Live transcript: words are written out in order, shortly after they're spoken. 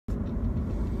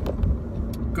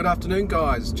Good afternoon,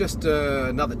 guys. Just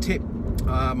another tip.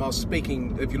 I was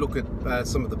speaking, if you look at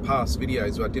some of the past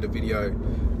videos, I did a video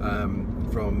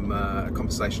from a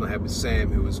conversation I had with Sam,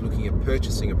 who was looking at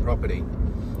purchasing a property,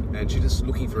 and she's just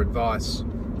looking for advice.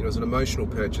 It was an emotional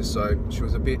purchase, so she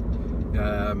was a bit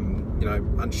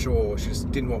unsure. She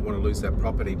just didn't want to lose that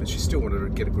property, but she still wanted to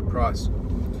get a good price.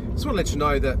 Just want to let you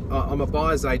know that I'm a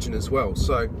buyer's agent as well.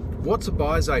 So what's a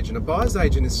buyer's agent? A buyer's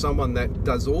agent is someone that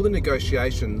does all the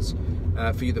negotiations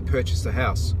for you to purchase the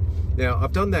house. Now,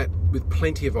 I've done that with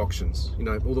plenty of auctions.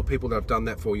 All the people that I've done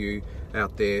that for you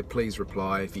out there, please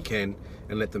reply if you can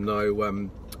and let them know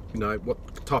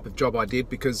what type of job I did,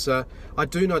 because I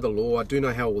do know the law, I do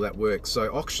know how all that works.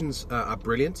 So auctions are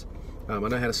brilliant. I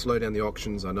know how to slow down the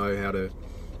auctions. I know how to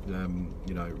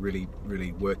really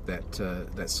work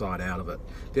that side out of it.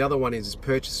 The other one is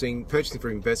purchasing for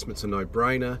investments, a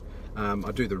no-brainer.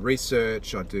 I do the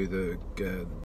research, I do the